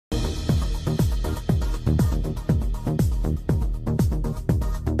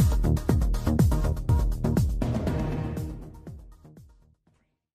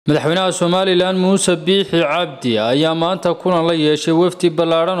madaxweynaha Soomaaliland Muuse Biixi Cabdi ayaa maanta kulan la yeeshay Wefti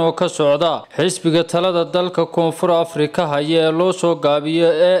ballaaran oo ka socda xisbiga talada dalka Koonfur Afrika haya ee loo soo gaabiyo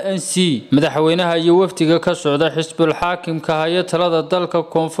ANC madaxweynaha iyo waftiga ka socda xisbul xaakimka haya talada dalka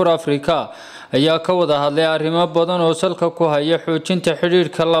Koonfur Afrika ayaa ka wada hadlay arrimo badan oo salka ku haya xoojinta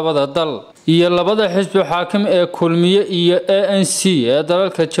xiriirka labada dal iyo labada xisbi xaakim ee kulmiye iyo ANC ee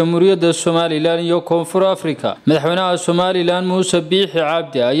dalalka Jamhuuriyadda Soomaaliland iyo Koonfur Afrika madaxweynaha Soomaaliland Muuse Biixi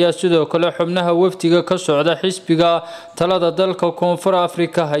Cabdi ayaa sidoo kale xubnaha waftiga ka socda xisbiga talada dalka Koonfur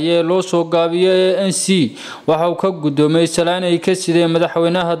Afrika haya loo soo gaabiyo ANC waxa uu ka gudoomay salaan ay ka sideen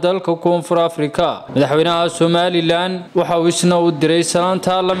madaxweynaha dalka Koonfur Afrika madaxweynaha Soomaaliland waxa uu isna u diray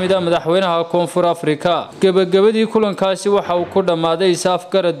salaanta la mid ah madaxweynaha Koonfur Afrika gabagabadii kulankaasi waxa uu ku dhamaaday saaf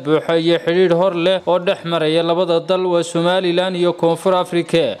garad buuxa iyo xiriir hor leh oo dhex maraya labada dal waa Soomaaliland iyo Koonfur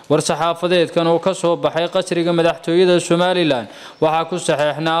Afrika war-saxaafadeedkan oo ka soo baxay qasriga madaxtooyada Soomaaliland waxa ku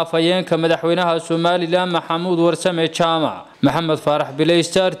saxeexnaa afayeenka madaxweynaha Soomaaliland Maxamuud Warsame Jaamac Maxamed Faarax Bilay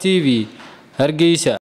Star TV Hargeysa